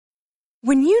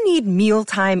When you need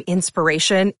mealtime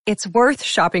inspiration, it's worth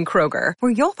shopping Kroger,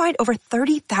 where you'll find over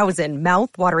 30,000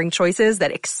 mouth-watering choices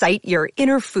that excite your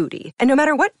inner foodie. And no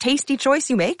matter what tasty choice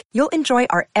you make, you'll enjoy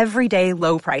our everyday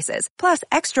low prices, plus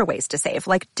extra ways to save,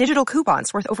 like digital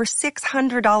coupons worth over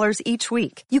 $600 each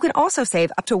week. You can also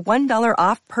save up to $1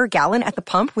 off per gallon at the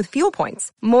pump with fuel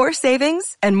points. More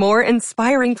savings and more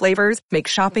inspiring flavors make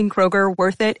shopping Kroger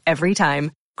worth it every time.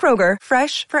 Kroger,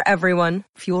 fresh for everyone.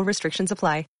 Fuel restrictions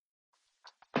apply.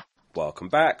 Welcome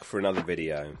back for another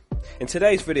video. In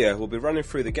today's video, we'll be running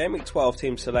through the Gameweek12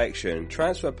 team selection,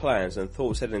 transfer plans and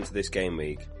thoughts heading into this game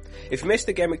week. If you missed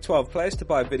the Gameweek12 players to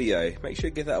buy video, make sure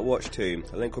you give that a watch too,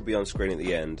 a link will be on screen at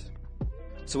the end.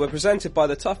 So we're presented by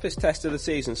the toughest test of the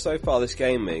season so far this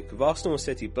game week, with Arsenal and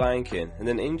City blanking, and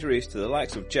then injuries to the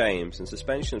likes of James and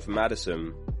suspension for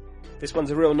Maddison. This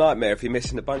one's a real nightmare if you're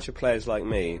missing a bunch of players like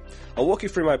me. I'll walk you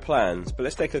through my plans, but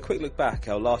let's take a quick look back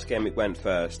how last game week went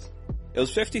first. It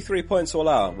was 53 points all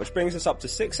out, which brings us up to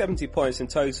 670 points in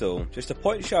total, just a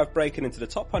point shy of breaking into the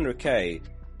top 100k.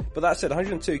 But that said,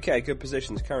 102k good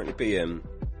position to currently be in.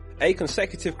 8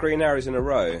 consecutive green arrows in a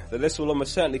row, the list will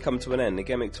almost certainly come to an end in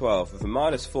Gameweek 12 with a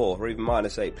 -4 or even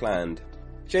 -8 planned.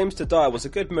 James to die was a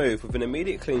good move with an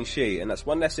immediate clean sheet, and that's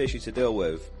one less issue to deal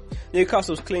with.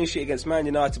 Newcastle's clean sheet against Man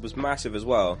United was massive as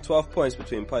well, 12 points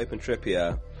between Pope and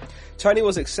Trippier. Tony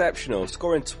was exceptional,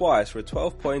 scoring twice for a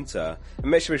 12-pointer, and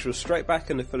Mitrovic was straight back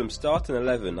in the Fulham starting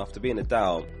 11 after being a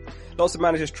doubt. Lots of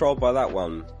managers trolled by that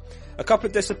one. A couple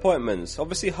of disappointments,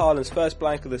 obviously Haaland's first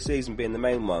blank of the season being the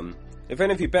main one. If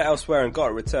any of you bet elsewhere and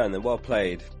got a return, then well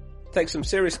played. Takes some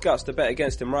serious guts to bet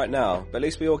against him right now, but at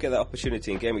least we all get that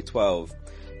opportunity in Gameweek 12.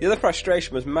 The other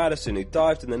frustration was Maddison, who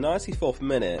dived in the 94th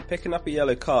minute, picking up a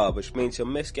yellow card, which means he'll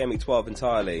miss Gameweek 12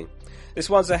 entirely.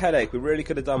 This one's a headache we really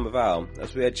could have done without,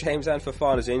 as we had James and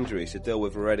Fofana's injuries to deal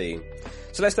with already.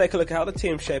 So let's take a look at how the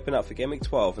team's shaping up for Gameweek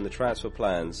 12 and the transfer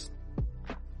plans.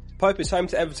 Pope is home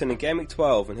to Everton in Gameweek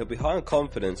 12, and he'll be high on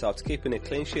confidence after keeping a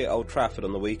clean sheet at Old Trafford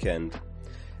on the weekend.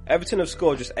 Everton have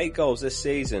scored just 8 goals this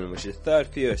season, which is the third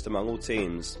fewest among all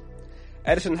teams.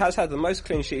 Ederson has had the most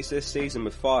clean sheets this season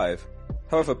with 5.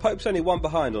 However, Pope's only one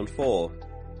behind on 4.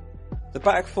 The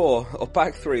back 4, or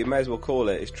back 3 you may as well call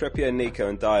it, is Trippier, Nico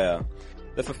and Dyer.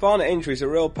 The Fofana injury is a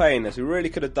real pain, as we really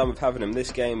could have done with having him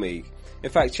this game week. In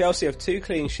fact, Chelsea have 2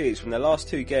 clean sheets from their last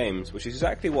 2 games, which is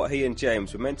exactly what he and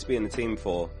James were meant to be in the team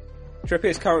for.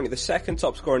 Trippier is currently the second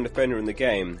top scoring defender in the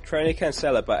game, trailing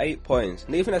Cancelo by 8 points,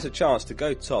 and even has a chance to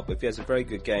go top if he has a very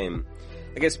good game.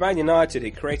 Against Man United,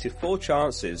 he created 4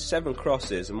 chances, 7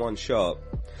 crosses and 1 shot.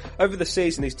 Over the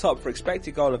season, he's top for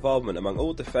expected goal involvement among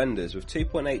all defenders with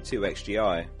 2.82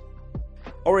 XGI.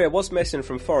 Aurier was missing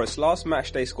from Forest's last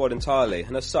matchday squad entirely,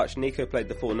 and as such, Nico played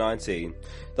the full 90.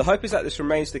 The hope is that this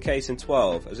remains the case in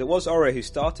 12, as it was Aurier who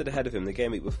started ahead of him the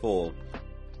game week before.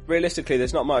 Realistically,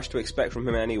 there's not much to expect from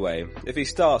him anyway. If he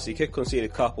starts, he could concede a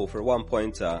couple for a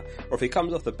 1-pointer, or if he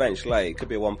comes off the bench late, it could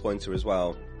be a 1-pointer as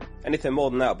well. Anything more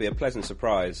than that would be a pleasant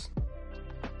surprise.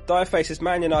 Dyer faces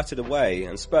Man United away,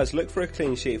 and Spurs look for a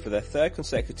clean sheet for their 3rd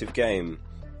consecutive game.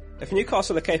 If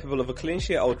Newcastle are capable of a clean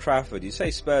sheet at Old Trafford, you say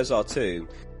Spurs are too,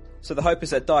 so the hope is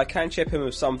that Dyer can chip him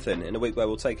with something in a week where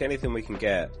we'll take anything we can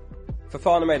get.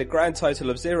 Fofana made a grand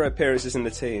total of 0 appearances in the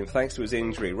team thanks to his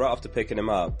injury right after picking him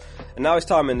up, and now his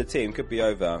time in the team could be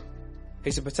over.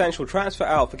 He's a potential transfer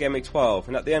out for Gameweek 12,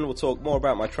 and at the end we'll talk more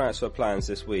about my transfer plans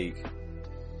this week.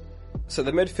 So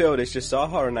the midfield is just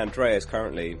Zaha and Andreas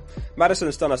currently.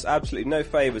 Maddison's done us absolutely no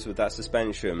favours with that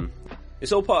suspension.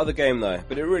 It's all part of the game though,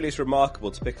 but it really is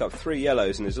remarkable to pick up 3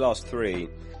 yellows in his last 3.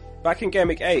 Back in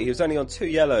Gameweek 8 he was only on 2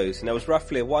 yellows, and there was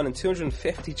roughly a 1 in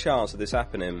 250 chance of this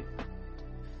happening.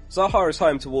 Zaha is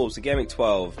home to Wolves in Gameweek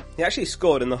 12. He actually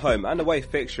scored in the home and away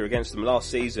fixture against them last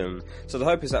season, so the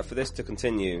hope is that for this to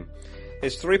continue.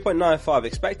 His 3.95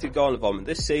 expected goal involvement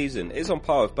this season is on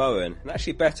par with Bowen, and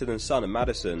actually better than Son and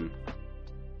Maddison.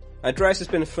 Andreas has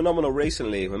been phenomenal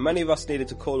recently when many of us needed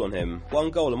to call on him,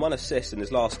 1 goal and 1 assist in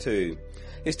his last 2.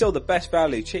 He's still the best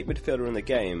value cheap midfielder in the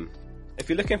game. If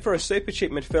you're looking for a super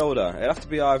cheap midfielder, it'll have to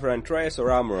be either Andreas or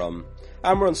Almiron.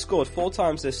 Almiron's scored 4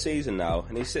 times this season now,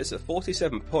 and he sits at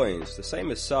 47 points, the same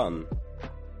as Son.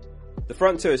 The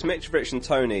front 2 is Mitrovic and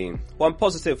Tony. One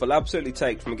positive we'll absolutely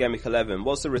take from Gameweek 11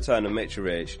 was the return of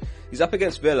Mitrovic. He's up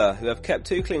against Villa, who have kept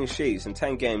 2 clean sheets in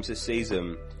 10 games this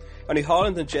season. Only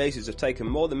Haaland and Jesus have taken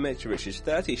more than Mitrovic's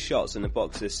 30 shots in the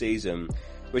box this season,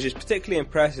 which is particularly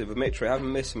impressive with Mitrovic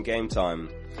having missed some game time.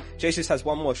 Jesus has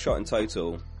 1 more shot in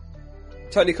total.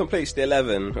 Tony completes the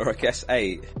 11, or I guess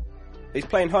 8. He's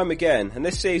playing home again, and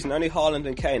this season only Haaland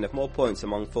and Kane have more points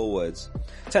among forwards.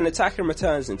 10 attacking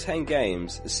returns in 10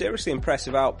 games, a seriously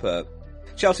impressive output.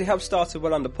 Chelsea have started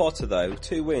well under Potter though, with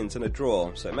 2 wins and a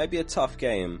draw, so it may be a tough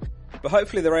game. But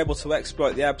hopefully they're able to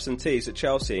exploit the absentees at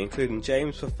Chelsea, including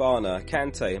James, Fofana,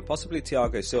 Kante and possibly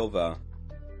Thiago Silva.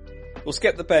 We'll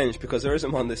skip the bench because there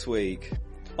isn't one this week.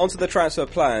 On to the transfer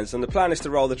plans, and the plan is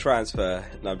to roll the transfer.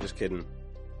 No, I'm just kidding.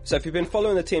 So if you've been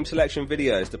following the team selection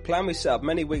videos, the plan we set up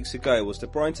many weeks ago was De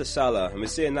Bruyne to Salah, and we're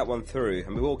seeing that one through,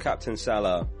 and we will captain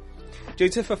Salah. Due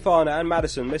to Fofana and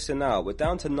Maddison missing out, we're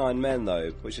down to 9 men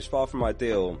though, which is far from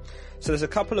ideal. So there's a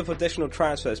couple of additional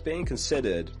transfers being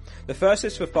considered. The first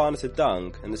is Fofana to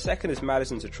Dunk, and the second is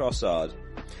Maddison to Trossard.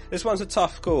 This one's a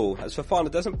tough call, as Fofana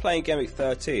doesn't play in Gameweek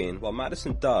 13, while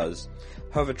Maddison does.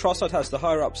 However, Trossard has the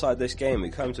higher upside this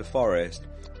Gameweek home to Forest,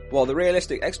 while the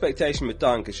realistic expectation with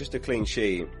Dunk is just a clean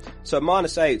sheet. So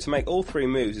 -8 to make all 3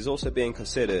 moves is also being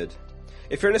considered.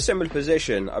 If you're in a similar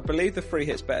position, I believe the free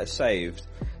hit's better saved.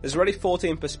 There's already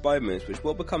 14 postponements which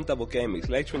will become double game weeks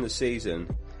later in the season,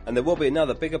 and there will be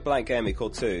another bigger blank game week or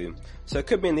 2, so it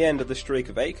could mean the end of the streak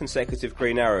of 8 consecutive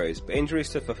green arrows, but injuries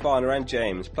to Fofana and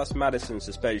James plus Maddison's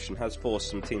suspension has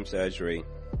forced some team surgery.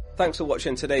 Thanks for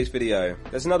watching today's video.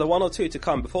 There's another 1 or 2 to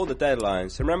come before the deadline,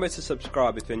 so remember to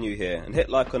subscribe if you're new here and hit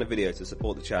like on the video to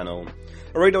support the channel.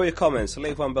 I'll read all your comments, so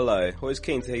leave one below. Always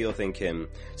keen to hear your thinking.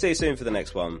 See you soon for the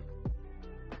next one.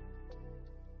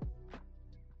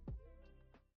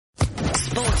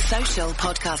 Sports Social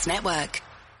Podcast Network.